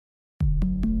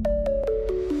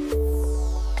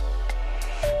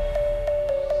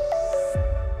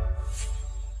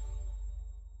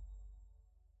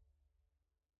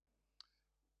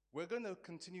going to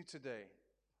continue today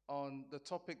on the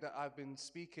topic that I've been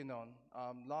speaking on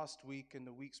last week and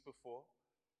the weeks before.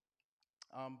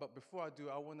 But before I do,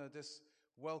 I want to just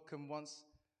welcome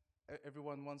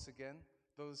everyone once again,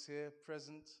 those here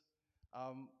present,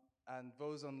 um, and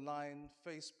those online,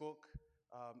 Facebook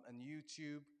and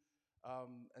YouTube.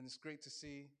 And it's great to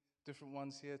see different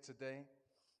ones here today.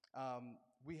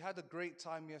 We had a great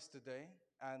time yesterday,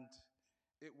 and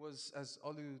it was, as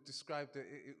Olu described it,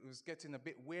 it was getting a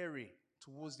bit weary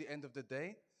towards the end of the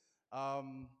day.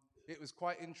 It was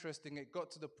quite interesting. It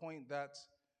got to the point that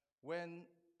when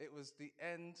it was the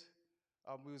end,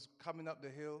 we was coming up the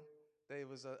hill. There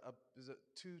was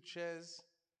two chairs,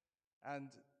 and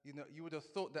you would have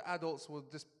thought the adults would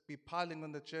just be piling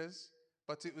on the chairs,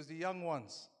 but it was the young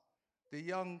ones, the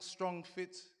young, strong,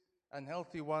 fit, and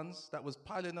healthy ones that was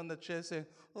piling on the chairs, saying,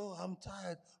 "Oh, I'm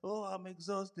tired. Oh, I'm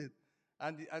exhausted."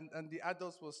 And the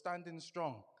adults were standing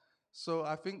strong. So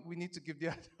I think we need to give the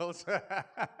adults.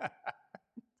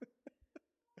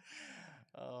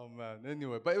 Oh man.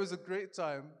 Anyway, but it was a great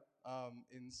time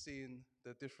in seeing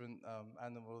the different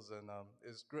animals, and it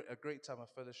was a great time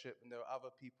of fellowship. And there were other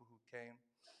people who came,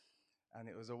 and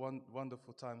it was a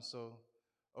wonderful time. So,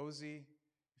 Ozzy,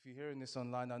 if you're hearing this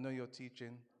online, I know you're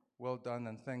teaching. Well done,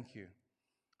 and thank you.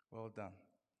 Well done.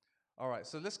 All right,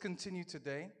 so let's continue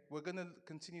today. We're going to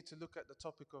continue to look at the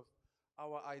topic of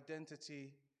our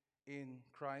identity in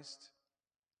Christ.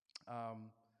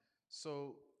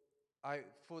 So,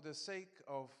 for the sake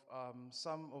of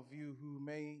some of you who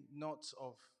may not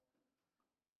have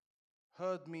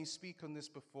heard me speak on this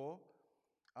before,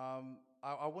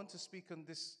 I want to speak on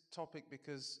this topic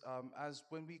because as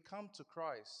when we come to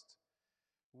Christ,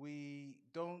 we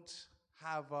don't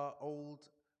have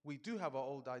we do have our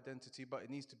old identity, but it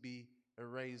needs to be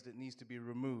erased, it needs to be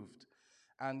removed.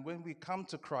 And when we come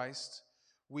to Christ,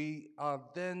 we are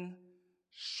then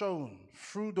shown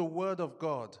through the Word of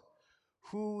God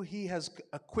who He has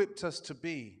equipped us to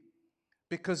be.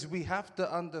 Because we have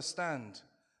to understand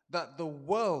that the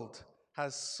world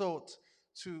has sought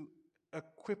to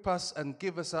equip us and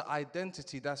give us an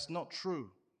identity that's not true.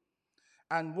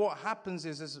 And what happens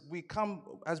is, as we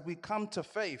come to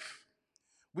faith,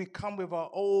 we come with our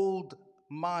old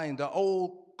mind, our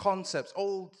old concepts,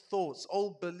 old thoughts,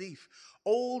 old belief,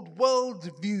 old world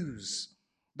views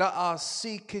that are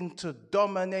seeking to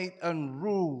dominate and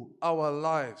rule our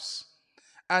lives.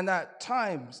 And at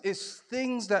times, it's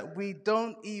things that we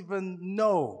don't even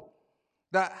know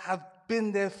that have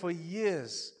been there for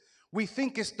years. We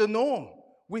think it's the norm.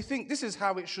 We think this is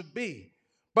how it should be.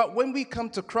 But when we come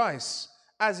to Christ,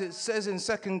 as it says in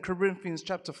 2 Corinthians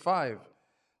chapter 5,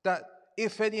 that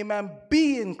if any man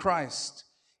be in Christ,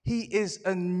 he is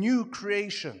a new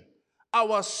creation.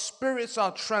 Our spirits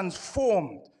are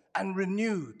transformed and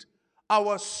renewed.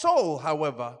 Our soul,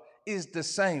 however, is the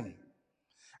same.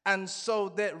 And so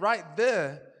that right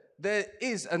there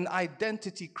is an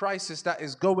identity crisis that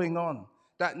is going on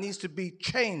that needs to be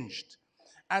changed.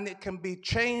 And it can be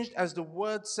changed, as the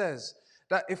word says,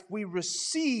 that if we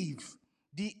receive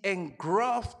the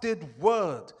engrafted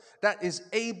word that is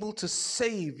able to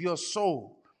save your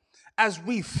soul, as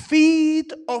we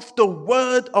feed off the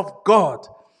word of God,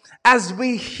 as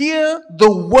we hear the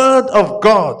word of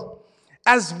God,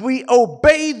 as we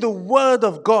obey the word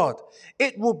of God,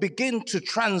 it will begin to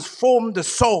transform the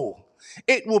soul.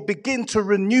 It will begin to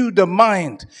renew the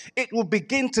mind. It will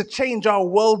begin to change our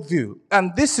worldview.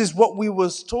 And this is what we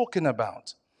was talking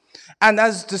about. And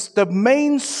as the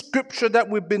main scripture that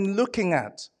we've been looking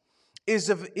at is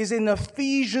in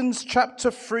Ephesians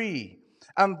chapter 3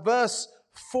 and verse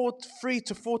 3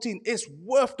 to 14. It's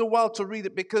worth the while to read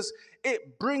it because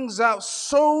it brings out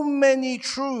so many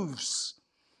truths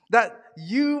that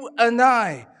you and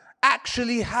I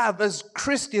actually have as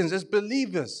Christians, as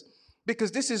believers,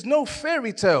 because this is no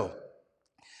fairy tale.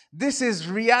 This is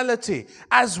reality.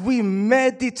 As we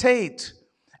meditate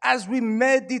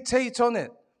on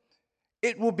it,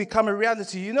 it will become a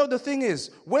reality. You know, the thing is,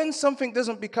 when something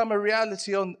doesn't become a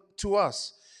reality to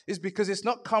us, it's because it's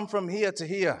not come from here to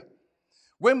here.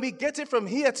 When we get it from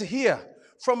here to here,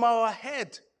 from our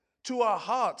head to our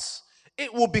hearts,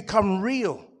 it will become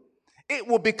real. It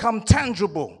will become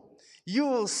tangible. You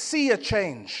will see a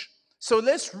change. So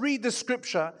let's read the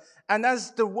scripture. And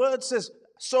as the word says,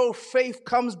 so faith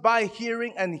comes by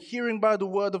hearing, and hearing by the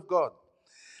word of God.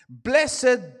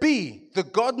 Blessed be the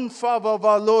God and Father of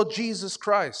our Lord Jesus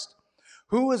Christ,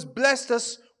 who has blessed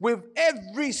us with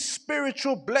every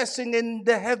spiritual blessing in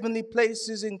the heavenly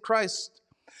places in Christ,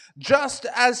 just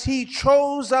as he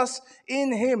chose us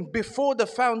in him before the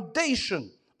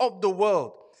foundation of the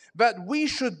world, that we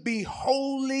should be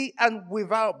holy and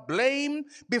without blame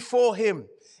before him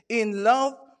in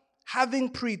love, having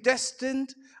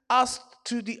predestined us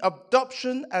to the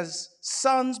adoption as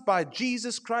sons by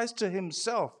Jesus Christ to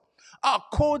himself,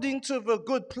 according to the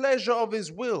good pleasure of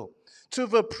his will, to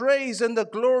the praise and the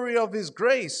glory of his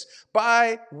grace,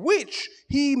 by which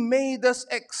he made us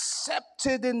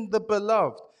accepted in the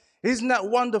beloved. Isn't that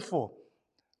wonderful?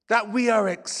 That we are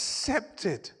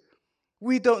accepted.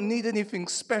 We don't need anything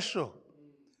special.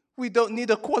 We don't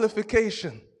need a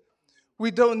qualification.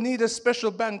 We don't need a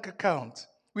special bank account.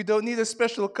 We don't need a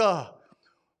special car.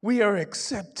 We are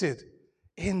accepted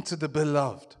into the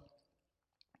beloved.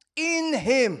 In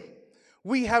him,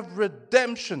 we have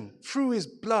redemption through his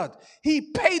blood. He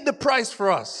paid the price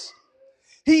for us.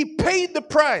 He paid the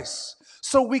price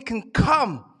so we can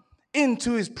come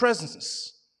into his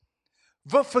presence.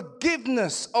 The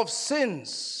forgiveness of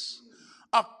sins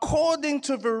according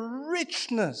to the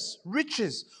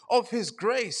riches of his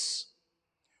grace,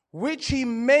 which he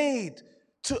made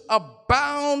to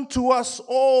abound to us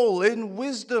all in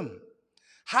wisdom,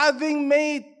 having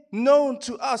made known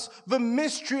to us the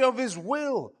mystery of his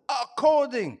will,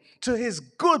 according to his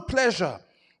good pleasure,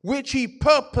 which he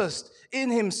purposed in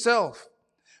himself,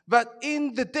 that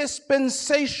in the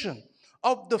dispensation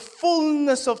of the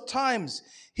fullness of times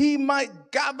he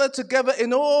might gather together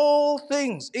in all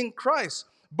things in Christ,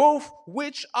 both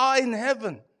which are in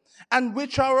heaven and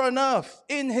which are on earth,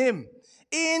 in him.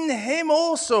 In him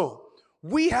also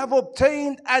we have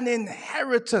obtained an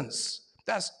inheritance.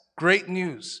 That's great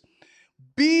news.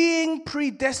 Being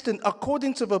predestined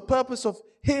according to the purpose of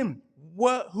him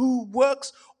who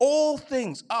works all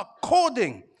things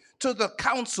according to the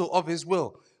counsel of his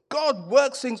will. God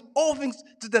works all things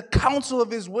to the counsel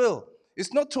of his will.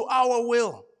 It's not to our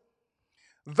will.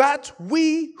 That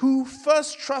we who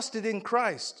first trusted in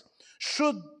Christ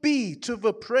should be to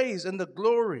the praise and the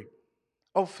glory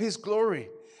of his glory.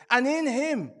 And in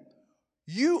him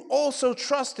you also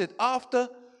trusted after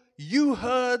you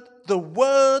heard the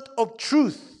word of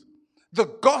truth, the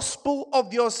gospel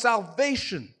of your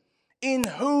salvation, in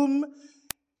whom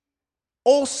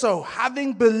also,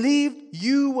 having believed,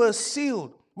 you were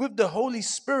sealed with the Holy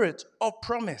Spirit of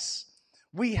promise.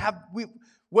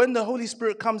 When the Holy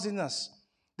Spirit comes in us,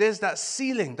 there's that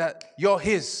sealing that you're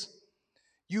his.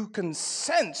 You can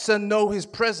sense and know his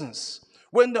presence.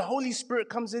 When the Holy Spirit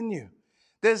comes in you,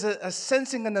 there's a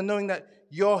sensing and a knowing that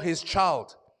you're his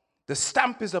child. The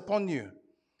stamp is upon you.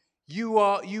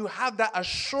 You have that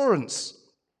assurance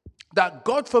that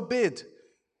God forbid,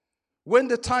 when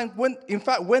the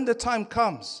time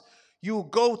comes, you'll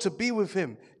go to be with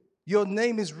him. Your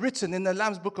name is written in the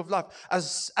Lamb's Book of Life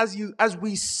as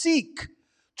we seek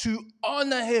to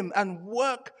honor him and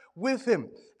work with him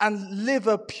and live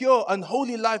a pure and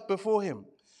holy life before him.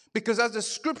 Because as the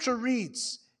scripture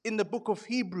reads in the book of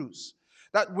Hebrews,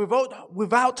 that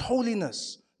without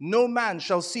holiness, no man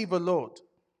shall see the Lord.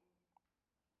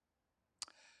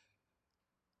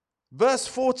 Verse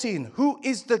 14, who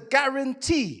is the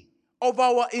guarantee of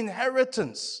our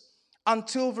inheritance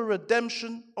until the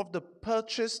redemption of the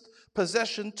purchased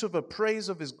possession to the praise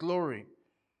of his glory.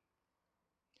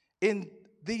 In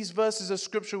these verses of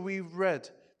scripture we've read,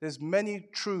 there's many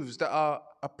truths that are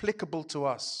applicable to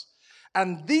us.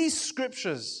 And these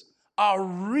scriptures are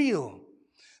real.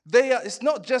 It's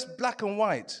not just black and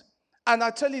white. And I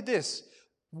tell you this,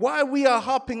 why we are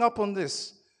harping up on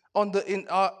this,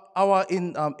 the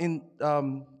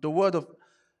word of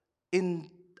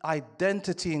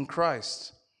identity in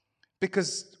Christ,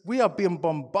 because we are being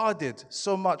bombarded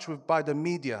so much by the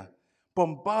media,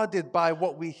 bombarded by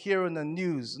what we hear in the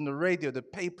news, in the radio, the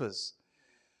papers,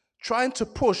 trying to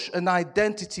push an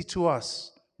identity to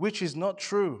us, which is not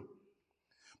true.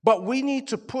 But we need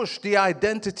to push the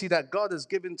identity that God has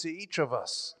given to each of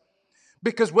us.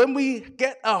 Because when we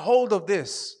get a hold of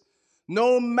this,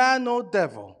 no man or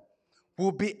devil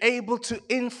will be able to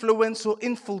influence or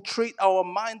infiltrate our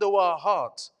mind or our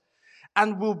heart.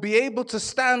 And we'll be able to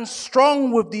stand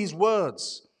strong with these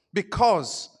words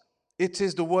because it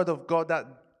is the word of God that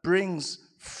brings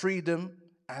freedom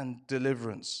and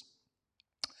deliverance.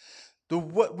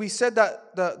 We said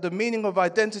that the meaning of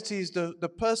identity is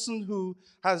the person who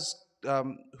has,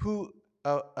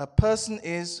 a person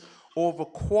is, or the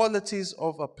qualities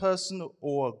of a person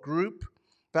or a group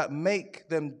that make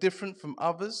them different from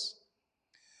others.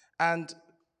 And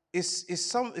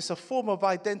it's a form of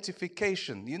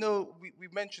identification. You know, we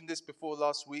mentioned this before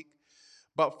last week,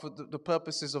 but for the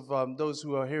purposes of those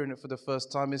who are hearing it for the first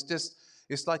time,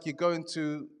 it's like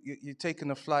you're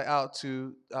taking a flight out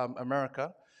to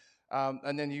America,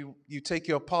 and then you take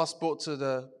your passport to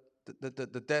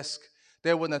the desk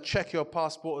They want to check your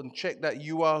passport and check that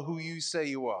you are who you say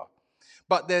you are.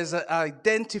 But there's an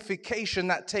identification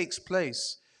that takes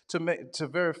place to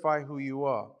verify who you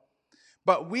are.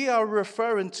 But we are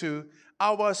referring to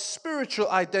our spiritual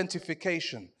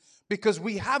identification, because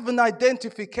we have an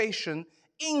identification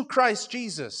in Christ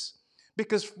Jesus.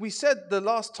 Because we said the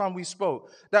last time we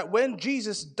spoke that when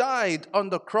Jesus died on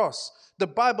the cross, the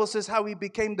Bible says how he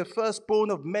became the firstborn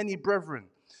of many brethren.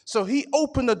 So he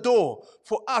opened the door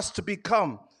for us to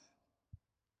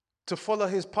follow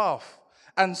his path.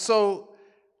 And so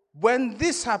when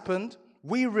this happened,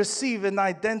 we receive an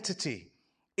identity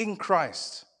in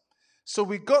Christ. So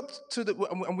we got to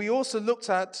and we also looked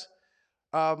at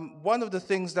one of the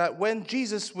things that when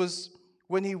Jesus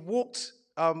when he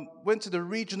went to the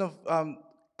region of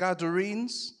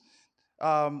Gadarenes,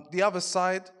 the other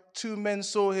side, two men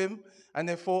saw him and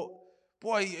they thought,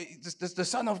 boy, the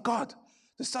Son of God.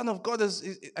 The Son of God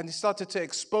and he started to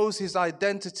expose his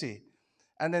identity.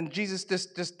 And then Jesus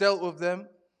just dealt with them.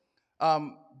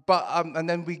 And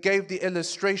then we gave the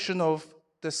illustration of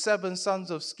the 7 sons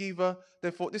of Sceva.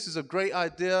 They thought, this is a great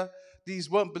idea. These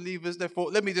weren't believers. They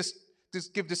thought, let me just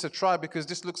give this a try because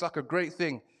this looks like a great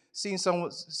thing. Seeing some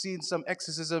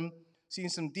exorcism, seeing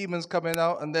some demons coming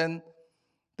out. And then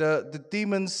the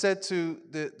demons said to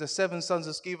the 7 sons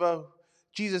of Sceva,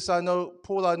 Jesus I know,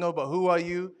 Paul I know, but who are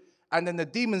you? And then the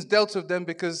demons dealt with them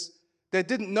because they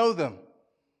didn't know them.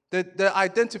 The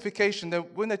identification,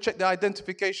 when they check the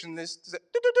identification list,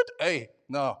 hey,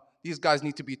 no, these guys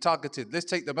need to be targeted. Let's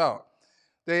take them out.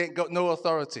 They ain't got no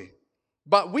authority.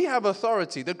 But we have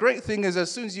authority. The great thing is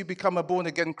as soon as you become a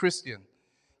born-again Christian,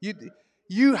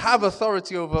 you have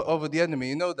authority over the enemy.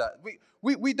 You know that.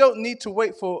 We don't need to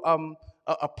wait for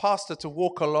a pastor to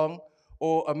walk along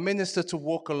or a minister to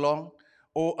walk along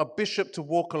or a bishop to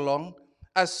walk along.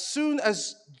 As soon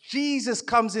as Jesus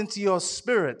comes into your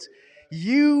spirit,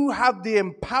 you have the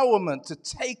empowerment to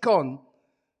take on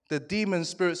the demon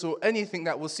spirits or anything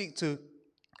that will seek to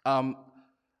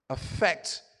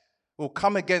affect or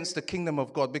come against the kingdom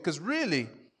of God. Because really,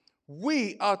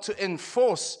 we are to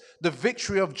enforce the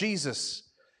victory of Jesus.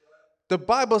 The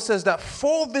Bible says that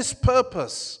for this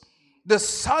purpose, the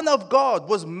Son of God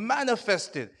was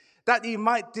manifested, that he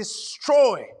might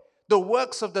destroy the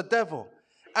works of the devil.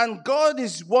 And God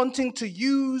is wanting to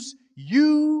use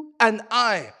you and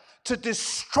I to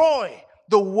destroy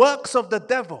the works of the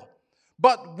devil.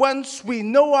 But once we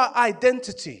know our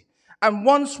identity, and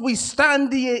once we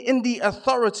stand in the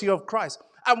authority of Christ,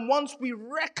 and once we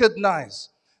recognize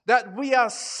that we are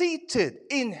seated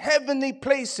in heavenly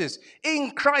places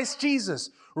in Christ Jesus,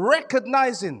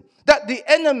 recognizing that the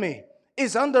enemy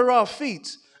is under our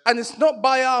feet, and it's not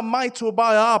by our might or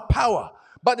by our power,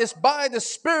 but it's by the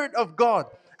Spirit of God.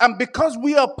 And because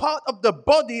we are part of the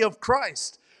body of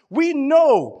Christ, we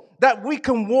know that we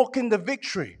can walk in the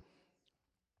victory.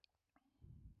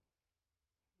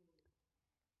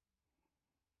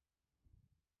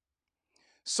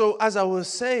 So as I was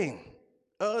saying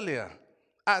earlier,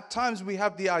 at times we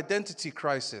have the identity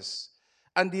crisis.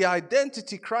 And the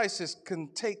identity crisis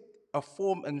can take a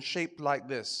form and shape like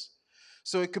this.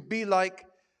 So it could be like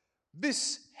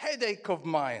this headache of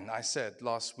mine, I said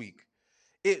last week.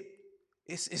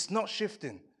 It's not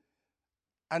shifting.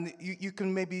 And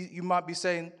you might be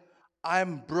saying,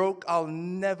 I'm broke, I'll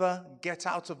never get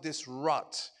out of this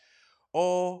rut.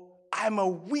 Or I'm a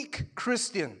weak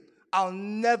Christian, I'll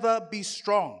never be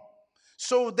strong.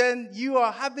 So then you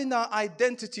are having an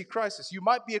identity crisis. You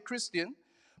might be a Christian,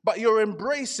 but you're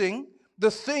embracing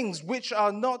the things which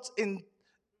are not in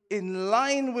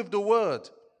line with the word.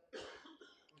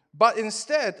 But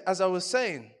instead, as I was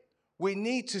saying, we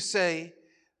need to say,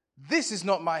 this is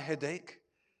not my headache.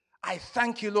 I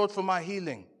thank you, Lord, for my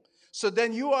healing. So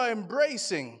then you are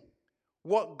embracing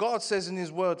what God says in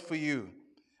his word for you.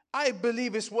 I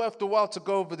believe it's worth the while to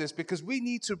go over this because we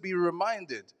need to be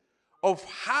reminded of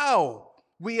how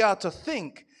we are to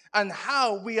think and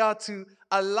how we are to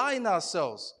align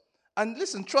ourselves. And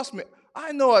listen, trust me,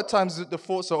 I know at times that the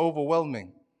thoughts are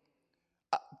overwhelming.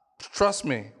 Trust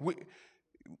me,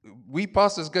 we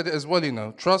pastors get it as well, you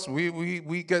know. Trust me,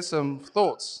 we get some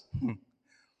thoughts.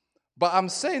 But I'm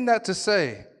saying that to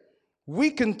say,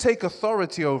 we can take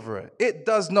authority over it. It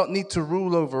does not need to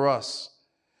rule over us.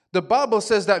 The Bible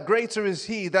says that greater is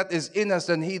he that is in us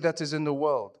than he that is in the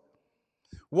world.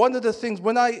 One of the things,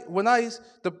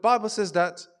 the Bible says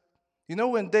that, you know,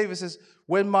 when David says,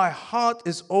 when my heart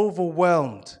is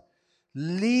overwhelmed,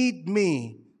 lead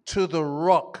me to the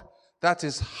rock that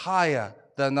is higher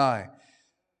than I.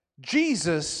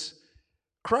 Jesus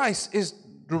Christ is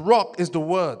the rock, is the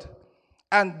word.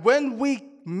 And when we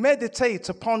meditate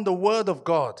upon the word of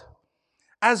God,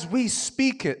 As we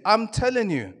speak it, I'm telling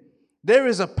you, there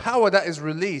is a power that is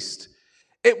released.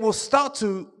 It will start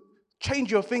to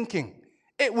change your thinking.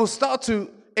 It will start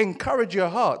to encourage your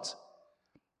heart.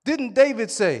 Didn't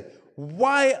David say,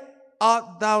 "Why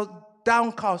art thou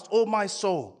downcast, O my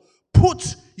soul?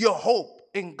 Put your hope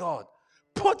in God.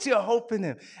 Put your hope in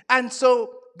Him." And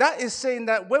so that is saying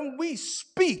that when we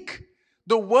speak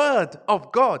the word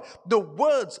of God, the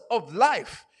words of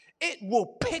life, it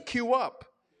will pick you up.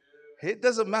 It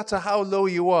doesn't matter how low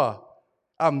you are.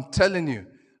 I'm telling you,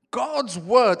 God's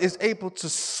word is able to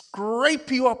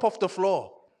scrape you up off the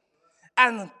floor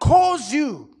and cause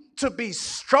you to be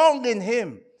strong in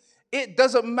Him. It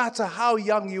doesn't matter how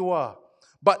young you are,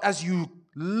 but as you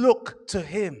look to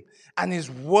Him and His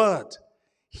word,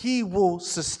 He will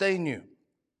sustain you.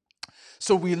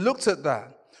 So we looked at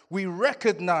that. We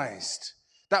recognized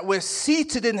that we're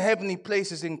seated in heavenly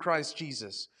places in Christ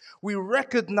Jesus. We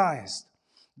recognized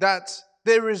that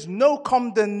there is no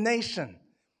condemnation.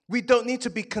 We don't need to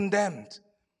be condemned.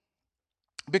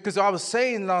 Because I was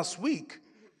saying last week,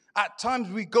 at times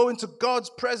we go into God's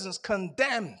presence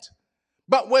condemned.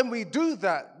 But when we do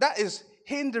that, that is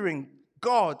hindering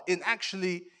God in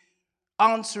actually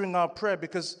answering our prayer,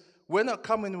 because we're not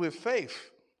coming with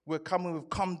faith. We're coming with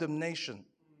condemnation.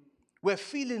 We're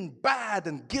feeling bad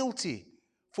and guilty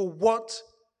for what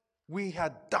we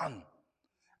had done.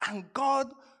 And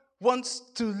God wants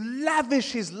to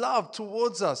lavish His love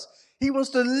towards us. He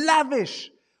wants to lavish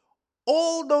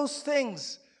all those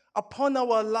things upon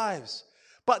our lives.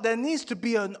 But there needs to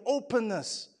be an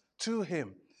openness to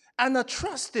Him and a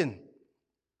trusting.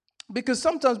 Because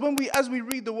sometimes as we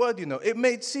read the word, it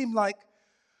may seem like,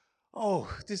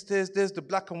 oh, there's the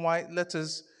black and white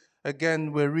letters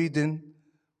again we're reading.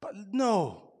 But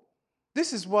no,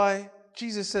 this is why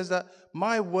Jesus says that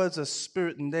my words are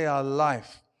spirit and they are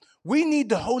life. We need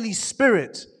the Holy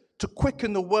Spirit to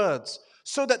quicken the words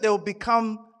so that they will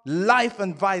become life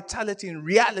and vitality and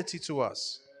reality to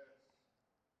us.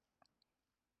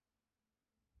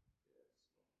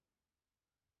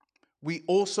 We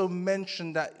also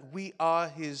mentioned that we are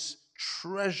His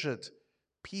treasured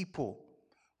people.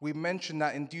 We mentioned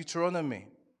that in Deuteronomy.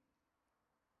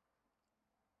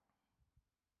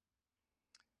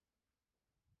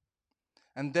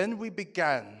 And then we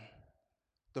began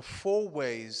the 4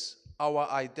 ways our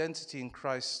identity in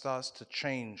Christ starts to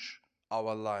change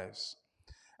our lives.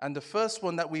 And the first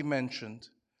one that we mentioned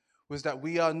was that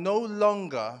we are no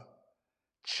longer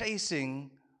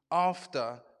chasing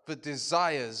after the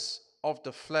desires of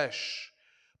the flesh,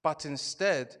 but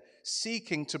instead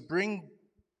seeking to bring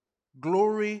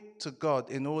glory to God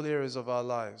in all areas of our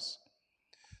lives.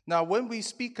 Now, when we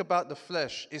speak about the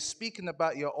flesh, it's speaking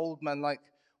about your old man, like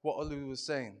what Olu was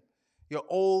saying. Your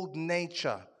old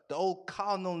nature, the old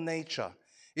carnal nature.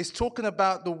 It's talking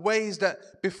about the ways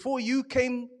that before you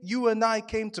and I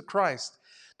came to Christ,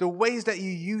 the ways that you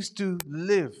used to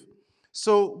live.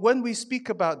 So when we speak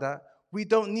about that, we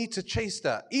don't need to chase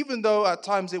that, even though at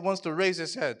times it wants to raise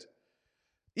its head.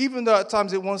 Even though at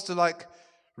times it wants to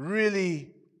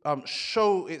really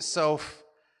show itself,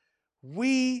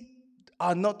 we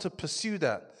are not to pursue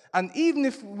that. And even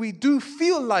if we do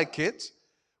feel like it,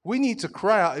 we need to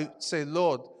cry out and say,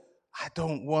 Lord, I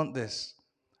don't want this.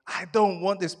 I don't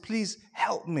want this. Please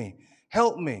help me.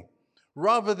 Help me.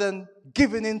 Rather than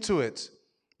giving into it.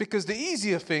 Because the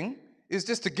easier thing is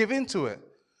just to give into it.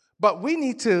 But we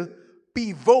need to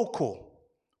be vocal.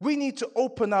 We need to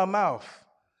open our mouth.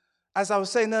 As I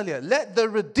was saying earlier, let the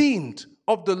redeemed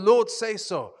of the Lord say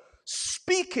so.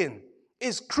 Speaking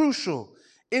is crucial.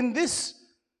 In this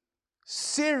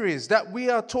series that we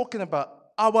are talking about,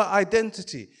 our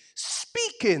identity,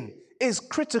 speaking is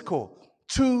critical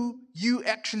to you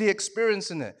actually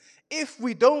experiencing it. If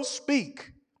we don't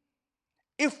speak,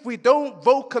 if we don't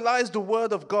vocalize the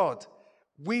word of God,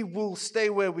 we will stay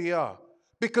where we are.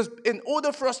 Because in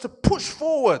order for us to push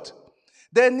forward,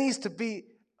 there needs to be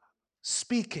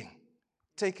speaking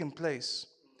taking place.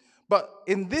 But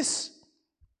in this,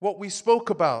 what we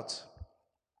spoke about,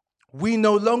 we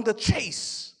no longer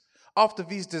chase after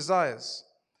these desires.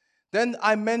 Then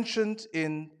I mentioned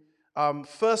in 1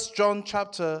 John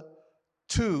chapter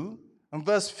 2 and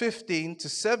verse 15 to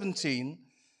 17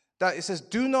 that it says,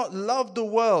 do not love the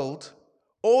world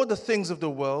or the things of the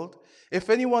world. If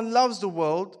anyone loves the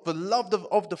world, the love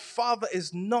of the Father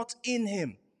is not in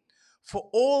him. For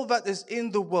all that is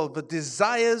in the world, the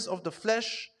desires of the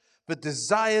flesh, the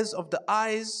desires of the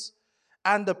eyes,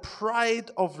 and the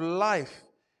pride of life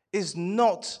is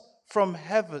not from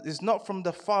heaven, is not from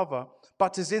the Father,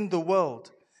 but is in the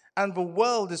world. And the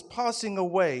world is passing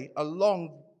away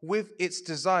along with its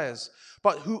desires.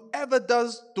 But whoever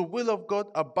does the will of God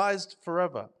abides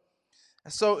forever.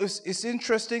 So it's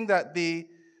interesting that the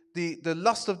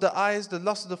lust of the eyes, the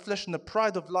lust of the flesh, and the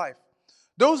pride of life,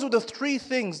 those were the three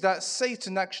things that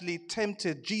Satan actually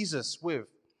tempted Jesus with.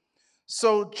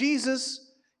 So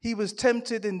Jesus, he was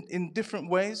tempted in different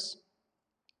ways.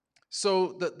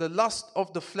 So the lust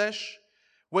of the flesh,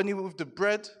 when he was with the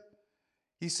bread,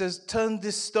 he says, turn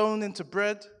this stone into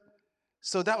bread.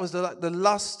 So that was the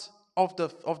lust of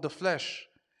the flesh.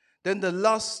 Then the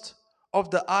lust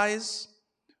of the eyes,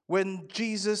 when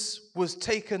Jesus was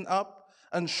taken up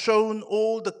and shown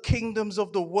all the kingdoms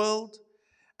of the world,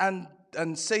 and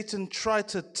Satan tried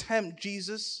to tempt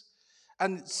Jesus,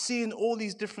 and seeing all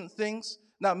these different things.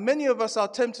 Now, many of us are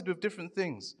tempted with different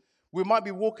things. We might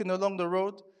be walking along the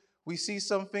road, we see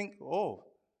something,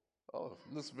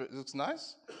 looks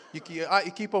nice. You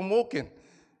keep on walking.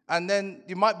 And then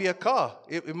it might be a car,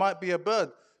 it might be a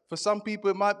bird. For some people,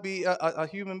 it might be a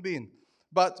human being.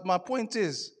 But my point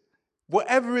is,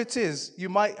 whatever it is, you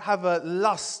might have a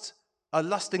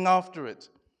lusting after it.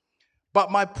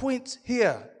 But my point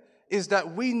here is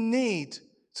that we need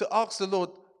to ask the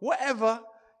Lord, whatever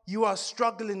you are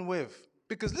struggling with,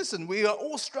 because listen, we are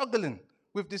all struggling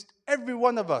with this, every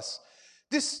one of us.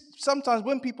 Sometimes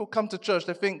when people come to church,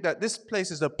 they think that this place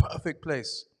is a perfect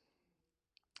place.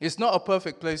 It's not a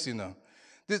perfect place, you know.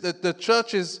 The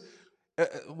church is,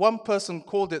 one person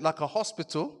called it like a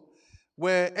hospital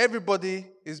where everybody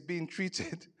is being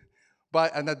treated by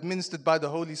and administered by the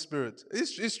Holy Spirit.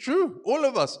 It's true. All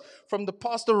of us, from the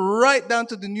pastor right down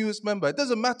to the newest member, it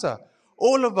doesn't matter.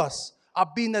 All of us are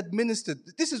being administered.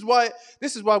 This is why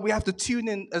we have to tune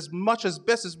in as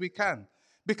best as we can.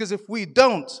 Because if we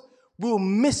don't, we'll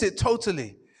miss it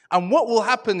totally. And what will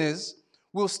happen is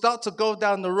we'll start to go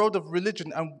down the road of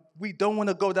religion, and we don't want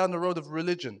to go down the road of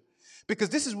religion. Because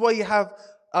this is where you have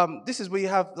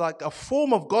like a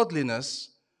form of godliness,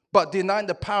 but denying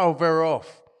the power thereof.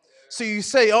 So you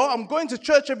say, I'm going to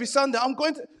church every Sunday.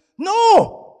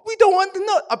 No, we don't want to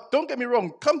know. Don't get me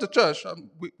wrong. Come to church.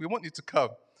 We want you to come.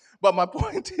 But my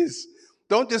point is,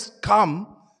 don't just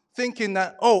come thinking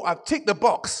that, I've ticked the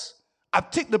box.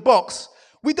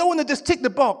 We don't want to just tick the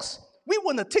box. We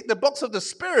want to tick the box of the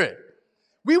Spirit.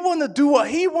 We want to do what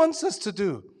He wants us to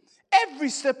do every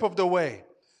step of the way.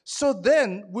 So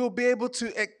then we'll be able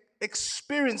to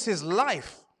experience His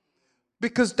life.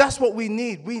 Because that's what we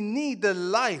need. We need the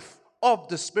life of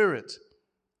the Spirit.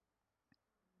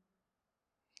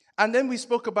 And then we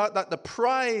spoke about that, the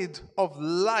pride of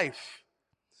life.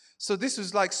 So this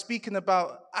was like speaking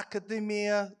about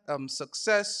academia,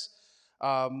 success,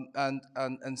 and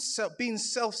being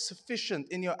self-sufficient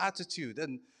in your attitude,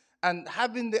 and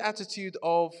having the attitude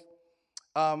of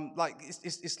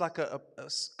it's like a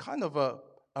kind of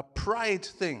a pride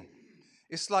thing.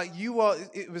 It's like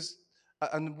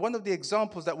and one of the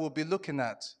examples that we'll be looking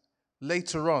at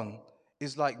later on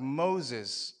is like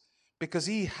Moses, because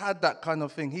he had that kind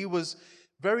of thing. He was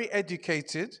very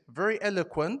educated, very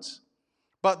eloquent,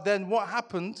 but then what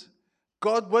happened?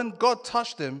 When God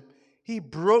touched him, He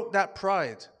broke that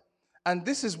pride. And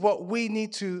this is what we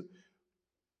need to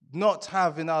not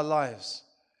have in our lives.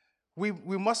 We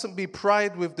mustn't be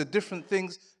pride with the different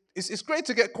things. It's great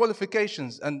to get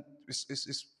qualifications, and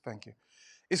thank you.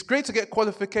 It's great to get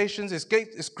qualifications.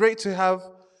 It's great to have,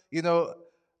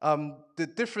 the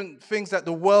different things that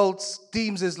the world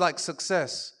deems as like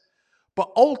success.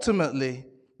 But ultimately,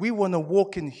 we want to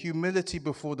walk in humility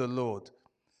before the Lord.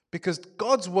 Because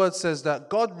God's word says that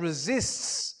God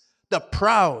resists the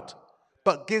proud,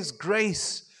 but gives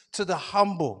grace to the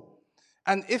humble.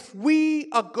 And if we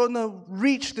are going to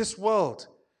reach this world,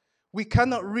 we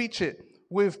cannot reach it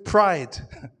with pride.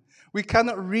 We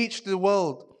cannot reach the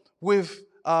world with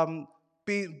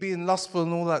being lustful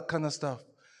and all that kind of stuff.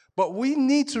 But we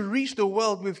need to reach the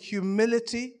world with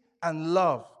humility and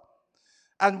love.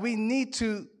 And we need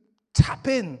to tap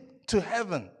in to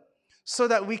heaven so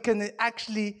that we can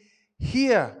actually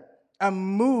hear and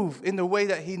move in the way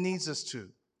that He needs us to.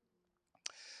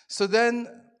 So then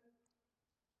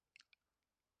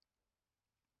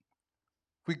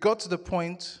we got to the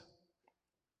point.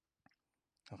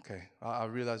 Okay, I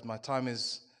realize my time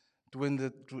is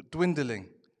dwindling,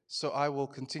 so I will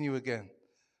continue again.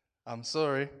 I'm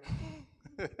sorry.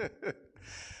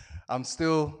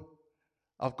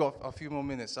 I've got a few more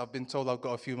minutes. I've been told I've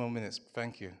got a few more minutes.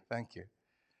 Thank you.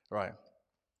 Right.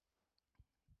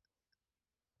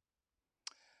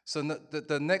 So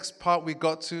the next part we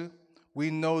got to, we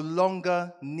no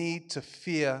longer need to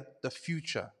fear the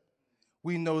future.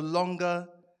 We no longer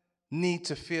need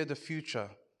to fear the future.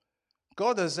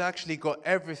 God has actually got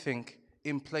everything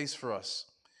in place for us.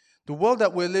 The world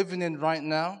that we're living in right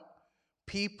now,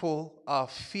 people are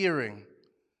fearing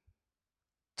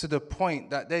to the point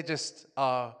that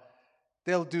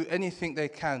they'll do anything they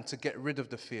can to get rid of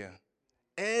the fear.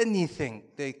 Anything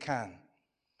they can.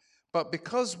 But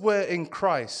because we're in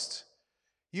Christ,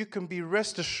 you can be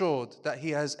rest assured that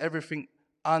He has everything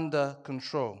under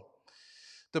control.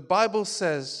 The Bible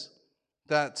says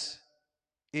that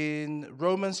in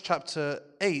Romans chapter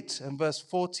 8 and verse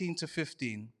 14 to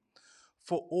 15,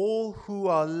 for all who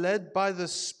are led by the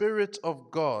Spirit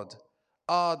of God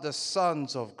are the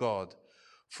sons of God.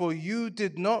 For you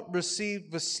did not receive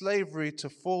the slavery to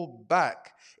fall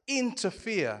back into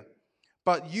fear,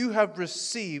 but you have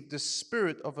received the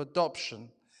spirit of adoption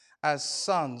as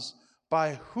sons,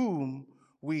 by whom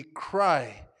we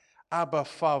cry, Abba,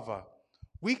 Father.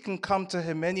 We can come to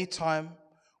Him anytime.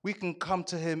 We can come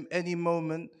to Him any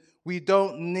moment. We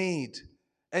don't need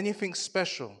anything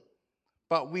special,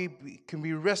 but we can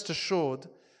be rest assured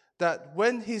that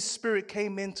when His Spirit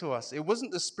came into us, it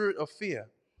wasn't the spirit of fear.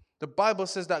 The Bible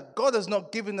says that God has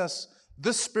not given us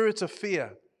the spirit of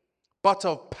fear, but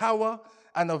of power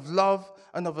and of love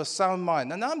and of a sound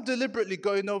mind. And I'm deliberately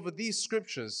going over these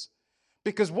scriptures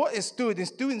because what it's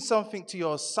doing something to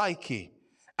your psyche,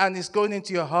 and it's going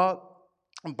into your heart.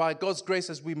 And by God's grace,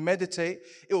 as we meditate,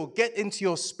 it will get into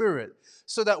your spirit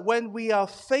so that when we are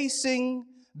facing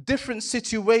different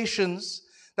situations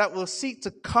that will seek to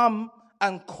come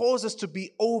and cause us to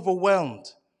be overwhelmed,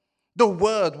 the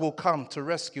word will come to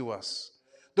rescue us.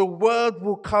 The word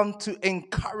will come to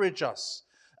encourage us.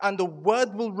 And the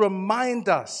word will remind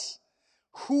us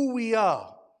who we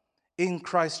are in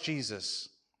Christ Jesus.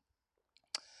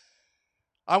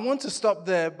 I want to stop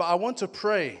there, but I want to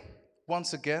pray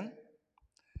once again.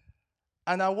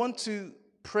 And I want to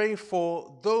pray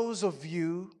for those of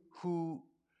you who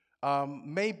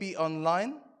may be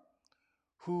online,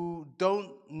 who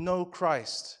don't know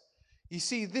Christ. You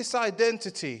see, this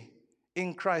identity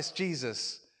in Christ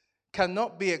Jesus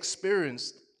cannot be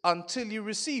experienced until you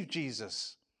receive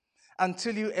Jesus,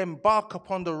 until you embark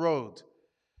upon the road.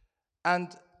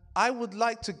 And I would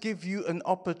like to give you an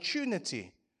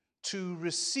opportunity to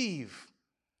receive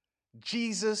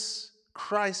Jesus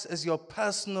Christ as your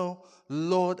personal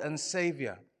Lord and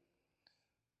Savior.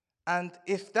 And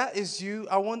if that is you,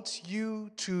 I want you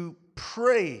to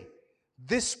pray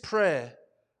this prayer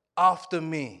after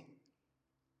me.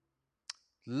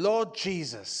 Lord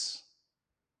Jesus,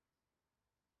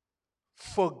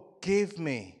 forgive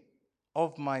me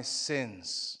of my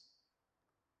sins.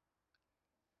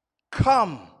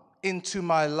 Come into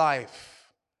my life.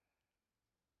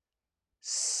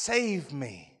 Save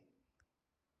me.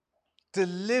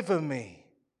 Deliver me.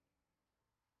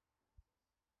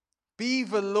 Be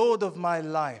the Lord of my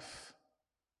life.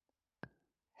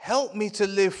 Help me to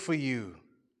live for you.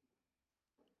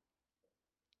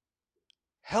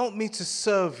 Help me to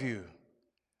serve you.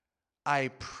 I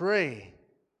pray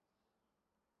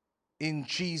in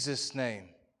Jesus' name.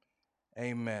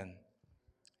 Amen.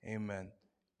 Amen.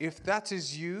 If that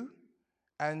is you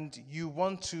and you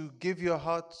want to give your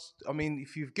heart,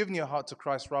 if you've given your heart to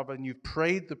Christ rather and you've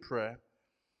prayed the prayer,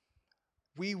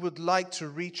 we would like to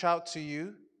reach out to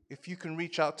you. If you can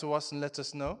reach out to us and let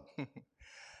us know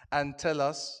and tell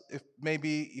us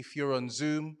if you're on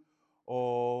Zoom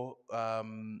or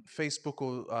Facebook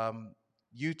or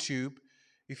YouTube,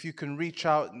 if you can reach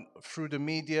out through the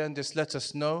media and just let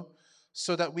us know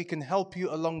so that we can help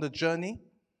you along the journey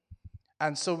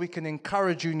and so we can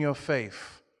encourage you in your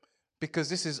faith, because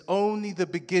this is only the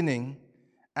beginning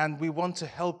and we want to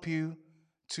help you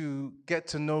to get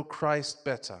to know Christ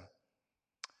better.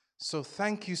 So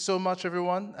thank you so much,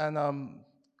 everyone, and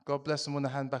God bless. I'm going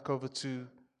to hand back over to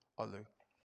Olu.